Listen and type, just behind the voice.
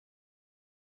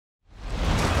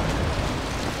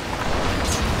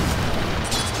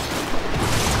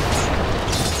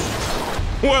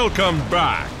Welcome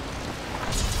back.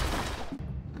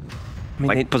 I mean,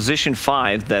 like position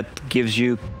 5 that gives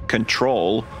you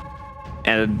control,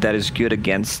 and that is good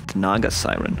against Naga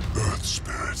Siren.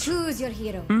 Choose your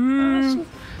hero.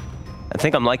 I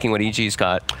think I'm liking what EG's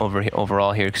got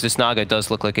overall here, because this Naga does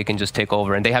look like it can just take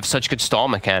over, and they have such good stall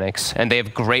mechanics, and they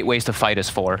have great ways to fight us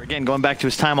for. Again, going back to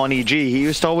his time on EG, he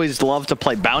used to always love to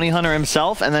play Bounty Hunter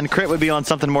himself, and then Crit would be on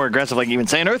something more aggressive, like even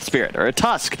say an Earth Spirit or a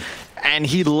Tusk. And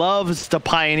he loves to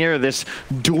pioneer this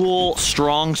dual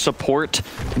strong support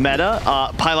meta.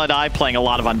 Pilot Eye playing a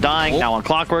lot of Undying, now on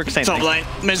Clockwork, same Top thing. lane,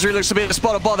 Misery looks to be at the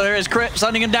spot of bother. Here's Crit,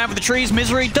 sending him down for the trees.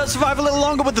 Misery does survive a little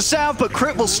longer with the South, but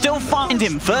Crit will still find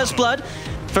him. First blood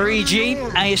for EG.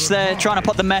 Ace there trying to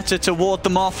put the meta to ward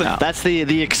them off. And that's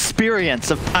the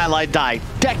experience of Pilot Eye.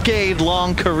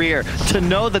 Decade-long career. To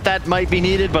know that that might be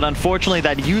needed, but unfortunately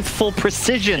that youthful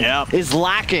precision is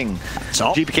lacking.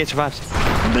 So GPK survives.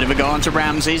 A bit of a go onto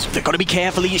Ramses. They've got to be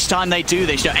careful each time they do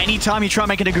this. You know, anytime you try and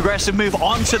make an aggressive move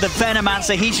onto the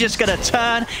Venomancer, he's just going to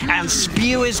turn and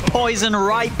spew his poison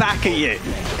right back at you.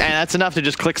 And that's enough to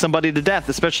just click somebody to death,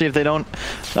 especially if they don't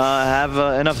have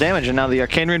enough damage. And now the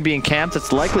Arcane Rune being camped,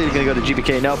 it's likely going to go to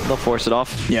GPK. Nope, they'll force it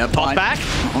off. Yeah, Pop back.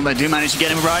 Well, they do manage to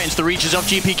get him right into the reaches of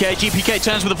GPK. GPK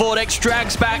turns with a Vortex,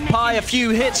 drags back Pi. A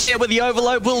few hits here with the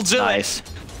Overload will do it.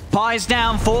 Pi's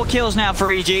down, 4 kills now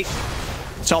for EG.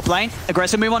 Top lane,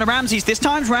 aggressive move on to Ramses. This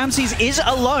time Ramses is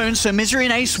alone, so Misery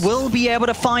and Ace will be able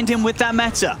to find him with that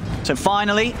meta. So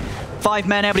finally, 5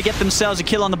 men able to get themselves a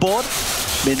kill on the board.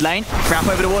 Mid lane, wrap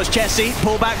over towards Chessie,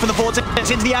 pull back from the Vortex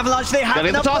into the Avalanche. They have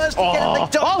enough burst to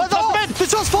get it. The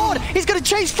toss forward! He's going to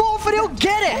chase forward, but he'll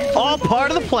get it! All part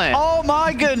of the plan. Oh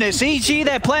my goodness, EG,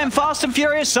 they're playing fast and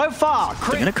furious so far.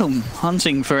 They're going to come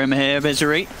hunting for him here,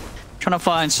 Misery. Trying to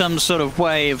find some sort of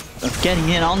way of getting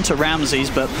in onto Ramses,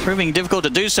 but proving difficult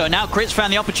to do so. Now Crit's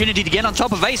found the opportunity to get on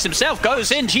top of Ace himself.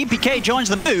 Goes in, GPK joins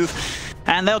the move,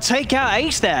 and they'll take out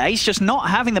Ace there. Ace just not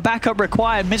having the backup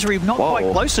required. Misery not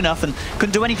quite close enough and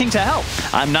couldn't do anything to help.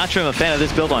 I'm not sure I'm a fan of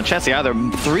this build on Chessie either.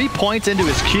 3 points into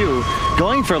his queue,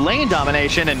 going for lane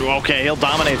domination, and okay, he'll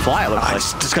dominate Fly, it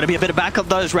looks like. There's going to be a bit of backup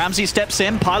though as Ramsey steps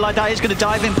in. Pilot Eye is going to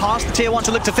dive in past the tier 1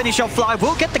 to look to finish off Fly.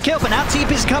 Will get the kill, but now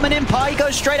TP's coming in. Pi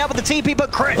goes straight out with the TP,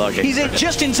 but Crit, he's in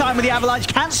just in time with the Avalanche,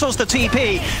 cancels the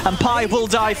TP, and Pi will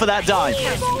die for that dive.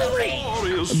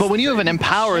 But when you have an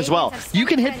Empower as well, you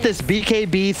can hit this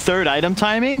BKB third item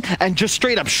timing and just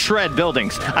straight up shred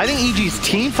buildings. I think EG's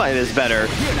team fight is better,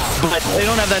 but they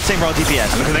don't have that same raw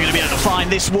DPS. Look, they're going to be able to find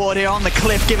this ward here on the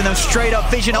cliff, giving them straight up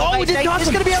vision. Oh, he's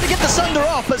going to be able to get the Sunder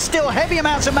off, but still heavy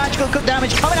amounts of magical cook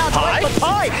damage coming out to Ace. But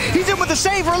Pi, he's in with the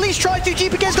save, or at least tries to.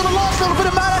 GPK's got the last little bit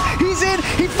of mana. He's in,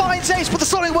 he finds Ace, but the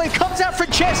Sonic Wave comes out for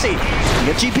Chessie.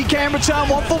 You get GPK in return,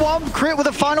 1 for 1. Crit with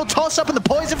a final toss up and the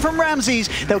poison from Ramses.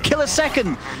 They'll kill a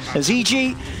second as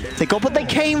EG, they got what they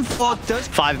came for.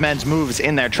 5 men's moves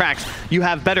in their tracks. You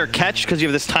have better catch because you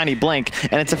have this tiny blink,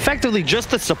 and it's effectively just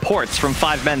the supports from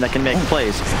 5 men that can make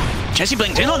plays. Chessie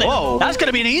blinks in on it. Whoa. That's going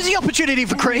to be an easy opportunity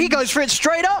for Crit. He goes for it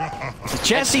straight up.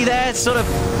 Chessie there, sort of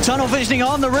tunnel visioning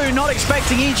on the rune, not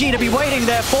expecting EG to be waiting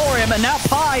there for him. And now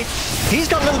Pi, he's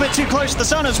got a little bit too close to the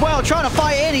sun as well, trying to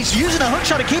fight in. He's using a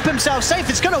hookshot to keep himself safe.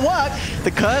 It's going to work.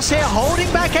 The curse here,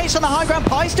 holding back Ace on the high ground.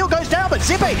 Pi still goes down, but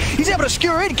Zippe, he's able to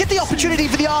skewer in, get the opportunity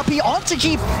for the RP onto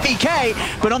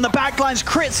GPK. But on the backlines,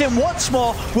 Crit's in once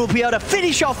more, will be able to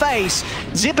finish off Ace.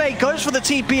 Zippe goes for the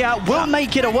TP out, will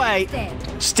make it away.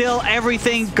 Still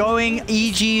everything going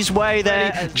EG's way there.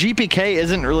 GPK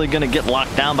isn't really going to get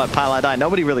locked down by Pilot Eye.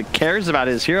 Nobody really cares about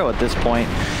his hero at this point.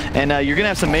 And you're going to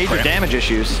have some major damage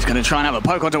issues. He's going to try and have a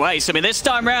poke onto Ace. I mean, this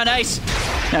time round, Ace,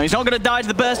 no, he's not going to die to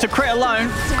the burst of Crit alone.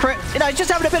 Crit, you know, he's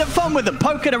just having a bit of fun with them,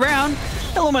 poking around.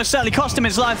 It'll almost certainly cost him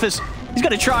his life as he's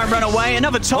going to try and run away.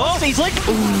 Another toss. He's like,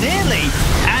 nearly.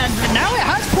 And now it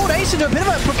has pulled Ace into a bit of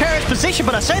a precarious position,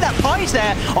 but I say that Pi's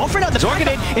there, offering out the target.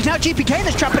 It's now GPK in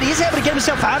this trap, but he is able to get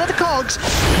himself out of the cogs.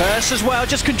 Curse as well,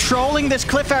 just controlling this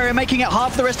cliff area, making it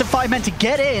hard for the rest of 5 men to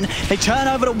get in. They turn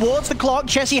over towards the clock.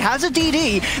 Chessie has a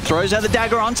DD, throws out the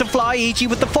dagger onto Fly. EG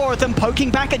with the 4 of them, poking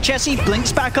back at Chessie,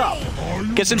 blinks back up.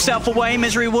 Gets himself away.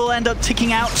 Misery will end up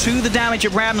ticking out to the damage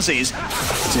of Ramses.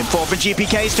 It's in 4 for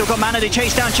GPK, still got mana to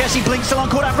chase down Chessie. Blinks still on,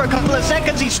 caught out for a couple of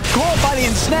seconds. He's caught by the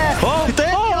ensnare.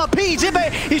 RP,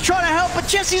 Zippe, he's trying to help, but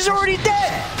Chessie's already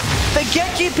dead. They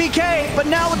get GPK, but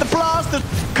now with the blast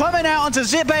coming out onto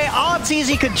Zippe,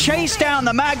 Arteezy could chase down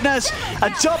the Magnus.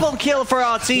 A double kill for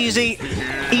Arteezy.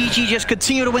 EG just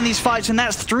continue to win these fights, and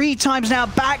that's 3 times now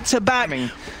back to back.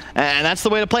 And that's the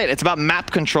way to play it. It's about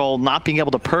map control, not being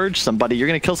able to purge somebody. You're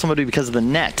going to kill somebody because of the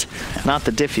net, not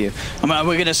the diffu. I mean,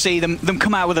 we're going to see them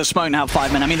come out with a smoke now,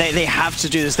 5 men. I mean, they have to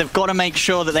do this. They've got to make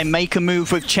sure that they make a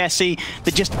move with Chessie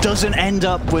that just doesn't end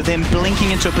up with him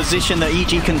blinking into a position that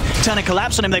EG can turn a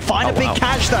collapse on him. They find a big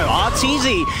catch, though.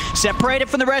 RTZ separated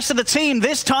from the rest of the team.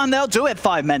 This time they'll do it,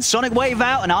 5 men. Sonic Wave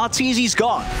out, and RTZ's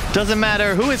gone. Doesn't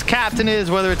matter who his captain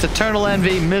is, whether it's Eternal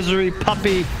Envy, Misery,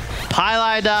 Puppy,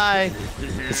 Pylai Die.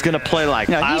 It's gonna play like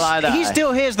Pylai Die. He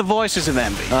still hears the voices of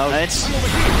Envy. Oh.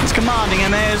 It's commanding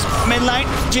him. Here's mid lane.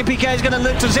 GPK is gonna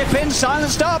look to zip in,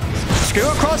 silenced up. Screw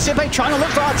across Zippe, trying to look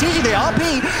for RTZ. The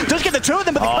RP does get the two of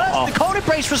them, but the cold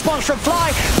embrace response from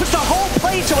Fly puts the whole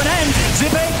play to an end.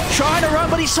 Zippe trying to run,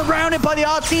 but he's surrounded by the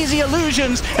RTZ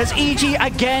illusions as EG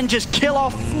again just kill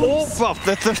off all of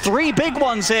the three big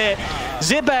ones here.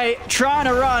 Zippe trying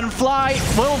to run. Fly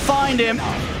will find him.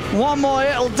 One more,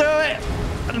 it'll do it.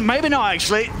 Maybe not,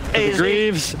 actually.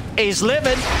 He's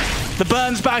living. The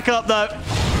burn's back up, though.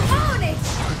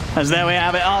 As there we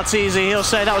have it, RTZ, he'll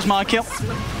say that was my kill.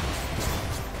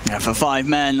 Yeah, for 5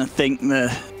 men, I think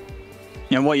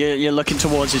what you're looking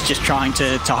towards is just trying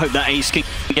to hope that Ace can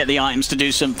get the items to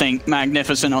do something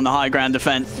magnificent on the high ground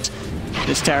defense.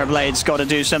 This Terrorblade's got to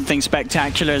do something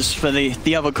spectacular. As for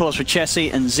the other course for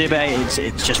Chessie and Zippe,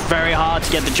 it's just very hard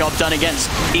to get the job done against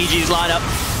EG's lineup.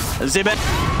 Zippe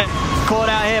caught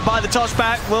out here by the toss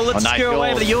back. Will let the skewer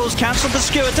away, but the Yules cancelled the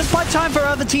skewer. Just by time for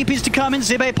other TPs to come in.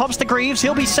 Zippe pops the Greaves.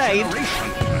 He'll be saved.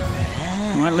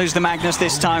 Won't lose the Magnus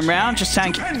this time round. Just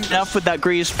tanking enough with that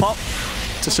Greaves pop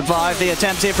to survive the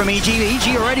attempt here from EG.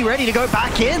 EG already ready to go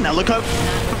back in. Now look over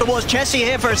towards Chessie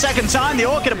here for a second time. The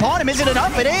Orchid upon him. Is it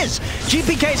enough? It is.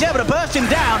 GPK's able to burst him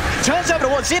down. Turns over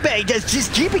towards Zippe.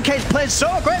 GPK's played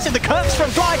so aggressive. The curves from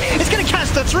Fly. It's going to catch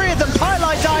the three of them.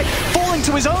 Pylai Die falling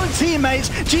to his own teammates.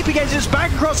 GPK's just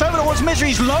back across over towards Misery.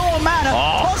 He's low on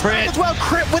mana. Crit as well.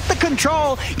 Crit with the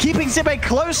control. Keeping Zippe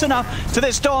close enough to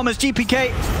this storm as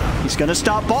GPK. He's going to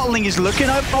start bottling. He's looking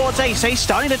over towards Ace. Ace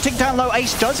starting to tick down low.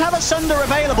 Ace does have a Sunder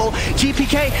available.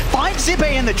 GPK finds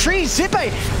Zippe in the trees.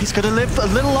 Zippe, he's going to live a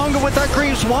little longer with that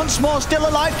Greaves. Once more, still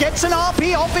alive. Gets an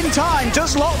RP off in time.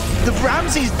 Does lock the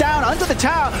Ramses down under the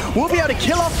tower. Will be able to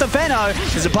kill off the Venno.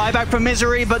 There's a buyback from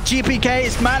Misery, but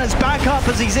GPK's mana's back up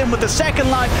as he's in with the second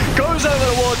life. Goes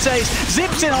over towards Ace.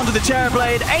 Zips in onto the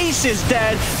Terrorblade. Ace is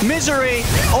dead. Misery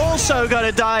also going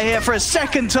to die here for a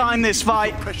second time this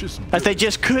fight, as they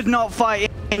just could not fight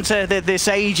into this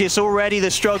Aegis already. The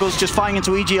struggles just fighting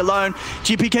into EG alone.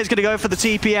 GPK's going to go for the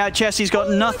TP out. Chessie's got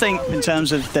nothing in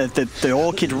terms of the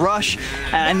Orchid rush.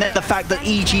 And then the fact that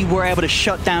EG were able to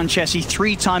shut down Chessie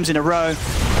 3 times in a row.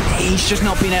 He's just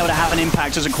not been able to have an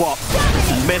impact as a quap.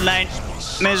 Mid lane,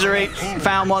 Misery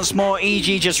found once more.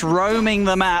 EG just roaming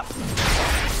the map.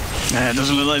 It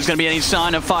doesn't look like there's going to be any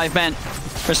sign of 5 men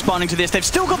responding to this. They've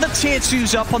still got the tier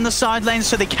 2s up on the side lane,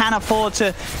 so they can afford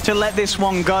to let this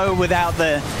one go without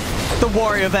the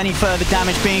worry of any further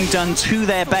damage being done to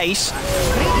their base.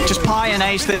 Just Pi and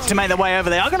Ace to make their way over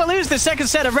there. I'm going to lose the second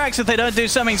set of Rex if they don't do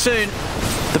something soon.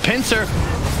 The pincer.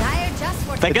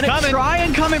 They're going to try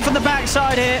and come in from the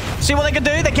backside here. See what they can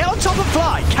do. They get on top of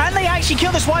Fly. Can they actually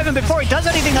kill this Wyvern before he does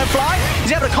anything though? Fly,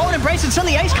 he's able to cold embrace and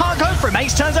suddenly Ace can't go for him.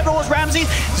 Ace turns over towards Ramses.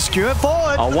 Skew it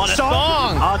forward. Oh, what a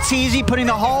song! RTZ putting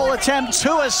the whole attempt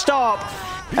to a stop.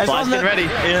 Fly's getting ready.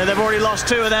 Yeah, they've already lost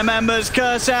 2 of their members.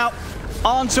 Curse out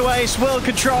onto Ace, will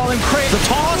control and crit,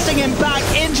 tossing him back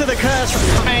into the curse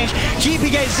range.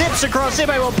 GPK zips across.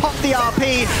 Zippe will pop the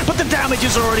RP, but the damage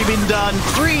has already been done.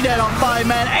 3 dead on 5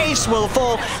 men. Ace will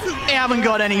fall. They haven't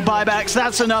got any buybacks.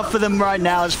 That's enough for them right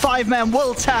now, as 5 men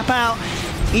will tap out.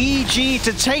 EG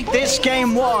to take this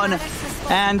game 1,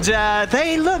 and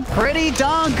they look pretty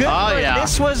darn good. Oh, yeah.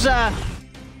 This was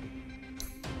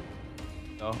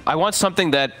I want something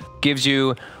that gives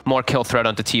you more kill threat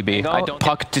onto TB. I don't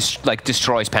Puck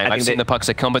destroys Pang. I've seen the Pucks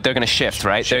that come, but they're going to shift,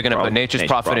 right? They're going to put Nature's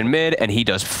Prophet in mid, and he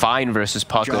does fine versus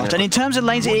Puck. And in terms of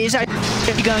lanes, it is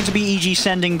actually going to be EG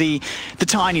sending the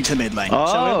Tiny to the mid lane.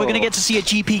 So we're going to get to see a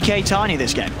GPK Tiny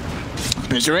this game.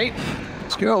 Misery.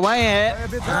 Screw away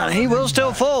here. He will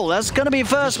still fall. That's going to be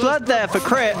first blood there for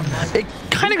Crit. It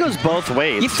kind of goes both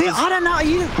ways. You feel, I don't know.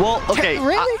 Well, okay.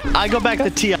 Really? I go back to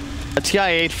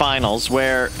TI8 finals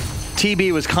where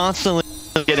TB was constantly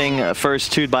getting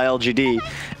first 2'd by LGD,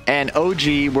 and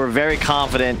OG were very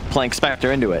confident playing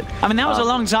Spectre into it. I mean, that was a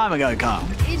long time ago, Carl.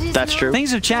 That's true.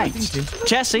 Things have changed.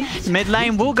 Chessie, mid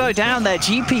lane will go down there.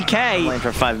 GPK. Lane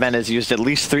for 5 men has used at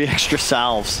least 3 extra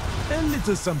salves.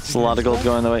 It's a lot of gold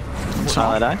going the way.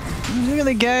 Look at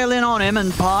the Gale in on him,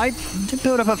 and Pi did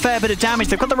build up a fair bit of damage.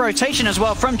 They've got the rotation as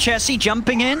well from Chessie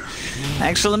jumping in.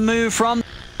 Excellent move from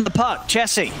the puck.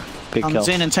 Chessie comes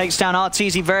kill. in and takes down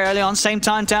Arteezy very early on. Same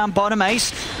time down bottom.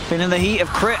 Ace feeling the heat of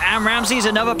Crit and Ramses.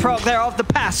 Another proc there off the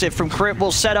passive from Crit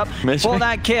will set up for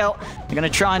that kill. They're going to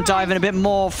try and dive in a bit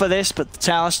more for this, but the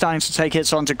tower starting to take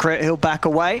hits onto Crit. He'll back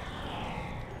away.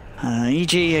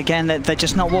 EG, again, they're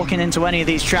just not walking into any of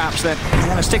these traps. They're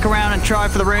going to stick around and try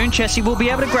for the rune. Chessie will be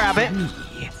able to grab it.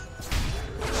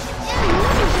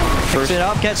 Picks it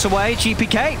up, gets away.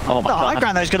 GPK. Oh my the high God.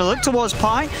 ground, though, is going to look towards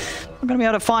Pi. We're going to be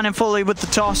able to find him fully with the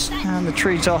toss and the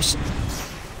tree toss.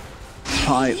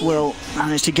 Pi will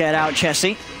manage to get out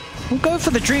Chessie. We'll go for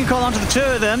the dream call onto the two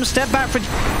of them. Step back for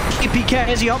GPK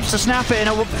as he opts to snap it in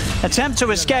an attempt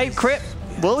to escape. Crit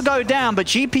will go down, but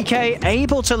GPK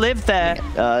able to live there.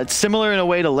 It's similar in a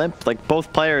way to Limp. Like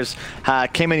both players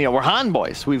came in, you know, we're Han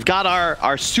boys. We've got our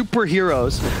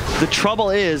superheroes. The trouble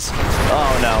is,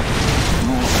 oh no.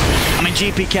 I mean,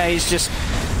 GPK is just,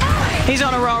 he's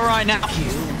on a roll right now.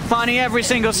 Finding every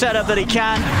single setup that he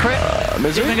can. Crit,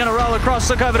 Misery? even gonna roll across,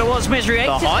 look over towards Misery. Ace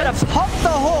is gonna pop the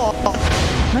hole.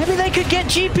 Maybe they could get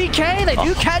GPK. They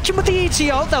do catch him with the ET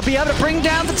ult. They'll be able to bring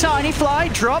down the Tiny Fly.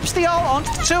 Drops the ult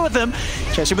onto the two of them.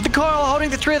 Chessie with the coil, holding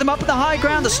the three of them up at the high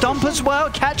ground. The Stomp as well,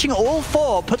 catching all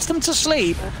four. Puts them to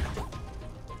sleep.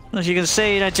 As you can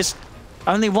see, you know, just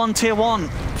only one tier 1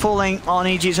 falling on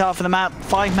EG's half of the map.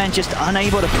 5 men just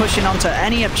unable to push in onto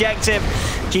any objective.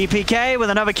 GPK with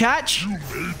another catch.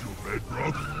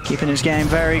 Keeping his game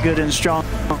very good and strong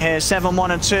here.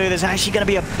 7-1 and 2. There's actually going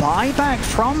to be a buyback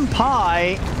from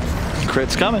Pi.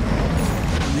 Crit's coming.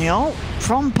 The ult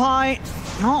from Pi.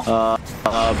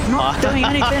 Not doing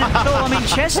anything at all. I mean,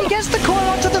 Chessie gets the coil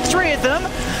onto the three of them,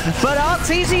 but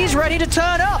Arteezy's ready to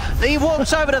turn up. He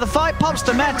walks over to the fight, pops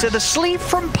the meta. The sleep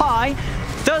from Pi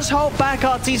does hold back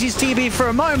Arteezy's TB for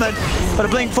a moment, but a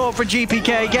blink forward for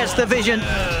GPK gets the vision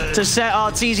to set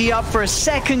Arteezy up for a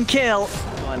second kill.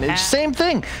 Same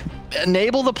thing.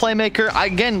 Enable the playmaker. I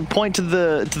again point to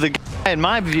the guy in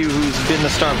my view who's been the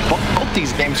star of both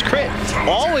these games. Crit,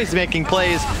 always making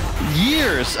plays.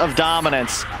 Years of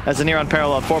dominance as a near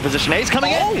unparalleled 4 position. Ace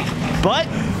coming in, but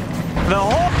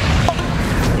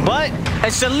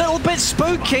it's a little bit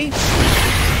spooky.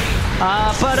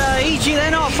 But EG,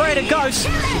 they're not afraid of ghosts.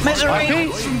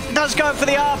 Misery does go for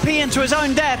the RP into his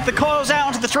own death. The coil's out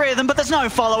onto the three of them, but there's no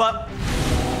follow-up.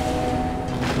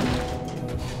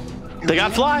 They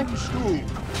got Fly.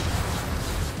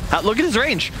 Look at his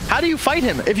range. How do you fight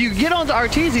him? If you get onto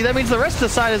Arteezy, that means the rest of the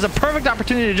side is a perfect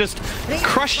opportunity to just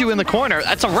crush you in the corner.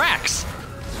 That's a Rax.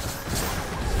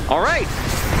 All right.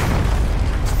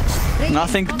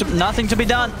 Nothing to be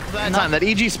done. That time that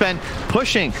EG spent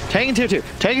pushing, taking tier 2,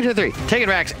 taking tier 3, taking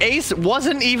Rax. Ace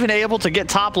wasn't even able to get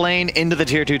top lane into the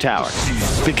tier 2 tower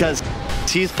because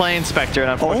he's playing Spectre,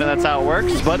 and unfortunately that's how it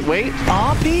works. But wait.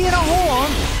 RP and a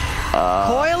horn.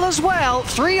 Coil as well.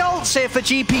 3 ults here for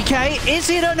GPK. Is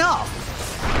it enough?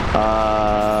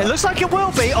 It looks like it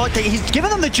will be. Oh, he's giving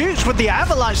them the juice with the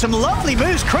avalanche. Some lovely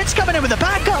moves. Crit's coming in with the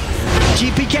backup.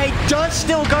 GPK does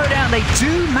still go down. They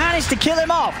do manage to kill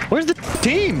him off. Where's the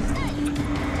team?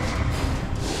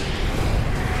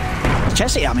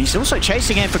 Chessie, I mean, he's also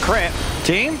chasing in for Crit.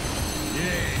 Team?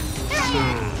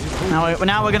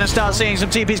 Now we're going to start seeing some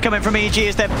TPs coming from EG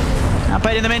as they're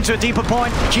baiting them into a deeper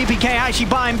point. GPK actually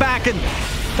buying back, and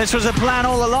this was a plan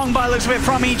all along by the looks of it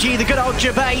from EG. The good old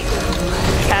debate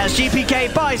as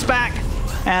GPK buys back,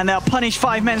 and they'll punish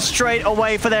 5 men straight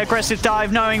away for their aggressive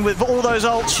dive, knowing with all those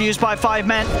ults used by 5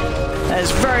 men,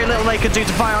 there's very little they can do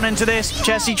to fire on into this.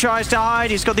 Chessie tries to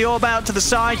hide. He's got the orb out to the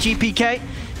side. GPK,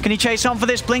 can he chase on for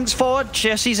this? Blinks forward.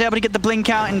 Chessie's able to get the blink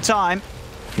out in time.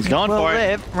 He's going for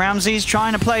it. Ramsey's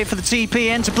trying to play for the TP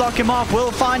in to block him off.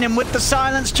 Will find him with the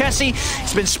silence. Chessie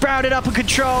has been sprouted up and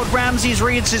controlled. Ramsey's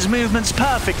reads his movements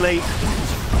perfectly.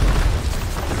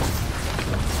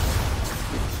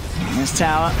 This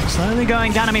tower slowly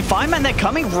going down. I mean, 5 men, they're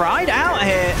coming right out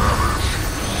here.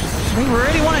 They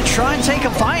really want to try and take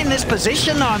a fight in this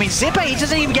position, though. I mean, Zippe, he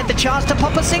doesn't even get the chance to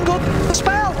pop a single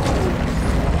spell.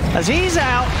 As he's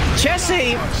out,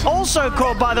 Chessie also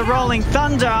caught by the Rolling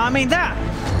Thunder. I mean, that,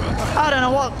 I don't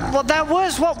know what that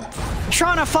was.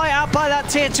 Trying to fight out by that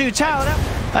tier 2 tower.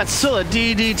 That's still a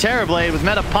DD Terrorblade with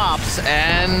meta pops,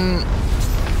 and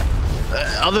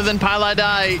other than Pylai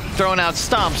Die throwing out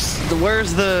stumps,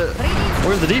 where's the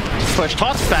deep push?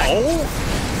 Toss back.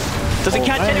 Doesn't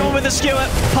catch anyone with the skewer.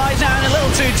 Pi's now in a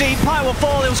little too deep. Pi will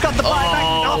fall. He's got the buyback.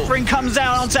 Offering comes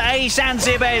down onto Ace and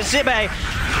Zippe. Zippe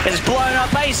has blown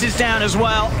up. Ace is down as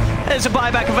well. There's a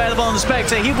buyback available on the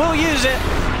Spectre. He will use it,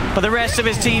 but the rest of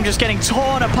his team just getting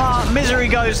torn apart. Misery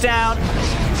goes down.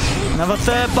 Another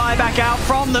third buyback out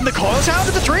from them. The coil's out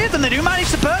to the 3 of them. They do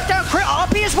manage to burst down Crit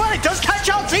RP as well. It does catch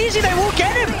Arteezy. They will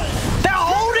get him.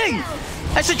 doing?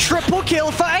 It's a triple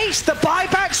kill for Ace. The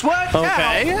buybacks worked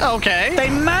out. Okay. They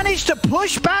managed to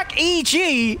push back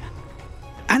EG.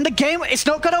 And the game, it's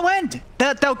not going to end.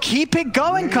 They'll keep it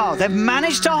going, Carl. They've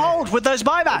managed to hold with those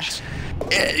buybacks.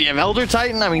 You have Elder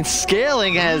Titan. I mean,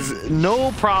 scaling has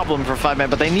no problem for 5 men,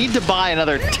 but they need to buy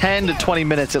another 10 to 20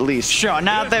 minutes at least. Sure,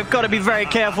 now they've got to be very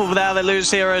careful with how they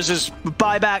lose heroes as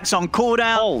buybacks on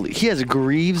cooldown. Holy, he has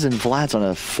Greaves and Vlads on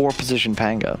a 4-position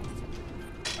Pango.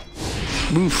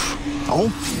 Oof. Oh,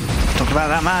 talk about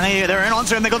that man here. They're in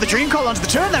onto him. They got the Dream Call onto the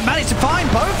turn. They've managed to find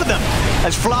both of them.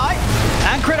 As Fly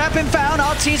and Crit have been found.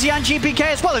 RTZ and GPK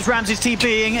as well as Ramses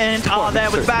TPing and are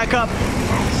there with backup.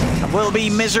 Will be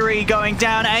Misery going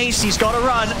down. Ace, he's got to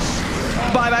run.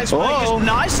 Buybacks.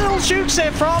 Nice little jukes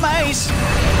there from Ace.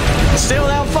 Still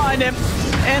they'll find him.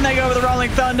 And they go with the Rolling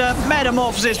Thunder.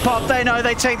 Metamorphosis pop. They know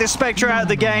they take the Spectre out of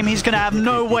the game. He's going to have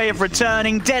no way of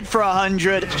returning. Dead for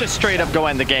 100. Just straight up go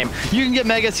end the game. You can get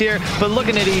Megas here, but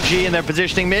looking at EG and their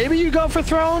positioning, maybe you go for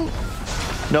Throne?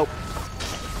 Nope.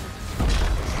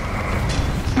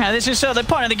 Yeah, this is the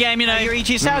point of the game, you know, your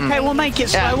EG say, okay, we'll make it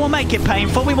slow, we'll make it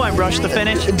painful, we won't rush the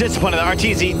finish. Disappointed that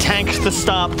RTZ tanks the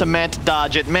stomp to Manta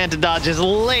dodge it. Manta dodges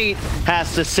late,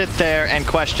 has to sit there and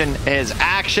question his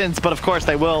actions, but of course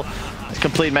they will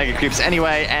complete Mega Creeps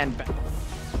anyway, and...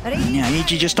 Yeah,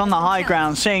 EG just on the high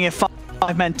ground, seeing if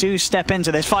 5 men do step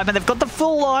into this. 5 men, they've got the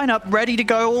full lineup ready to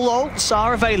go, all ults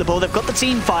are available, they've got the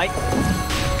team fight.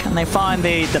 Can they find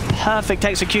the perfect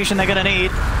execution they're going to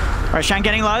need? Roshan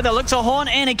getting low, they'll look to horn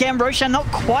in again. Roshan not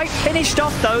quite finished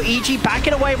off though. EG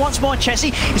backing away once more.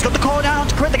 Chessie, he's got the call down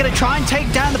onto Crit. They're going to try and take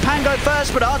down the Pango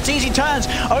first, but RTZ turns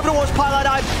over towards Pilot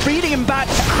Eye, beating him back.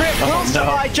 Crit will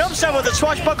survive, jumps over with the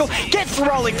swashbuckle, gets the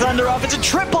Rolling Thunder off. It's a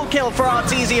triple kill for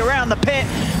RTZ around the pit.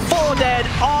 4 dead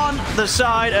on the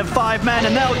side of 5 men,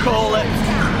 and they'll call it.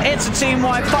 It's a team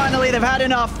wipe. Finally, they've had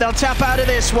enough. They'll tap out of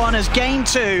this one as game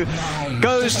 2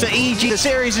 goes to EG. The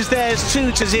series is theirs,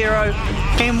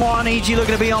 2-0. Game 1, EG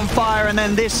looking to be on fire, and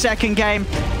then this second game,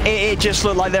 it just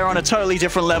looked like they're on a totally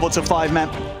different level to 5 men.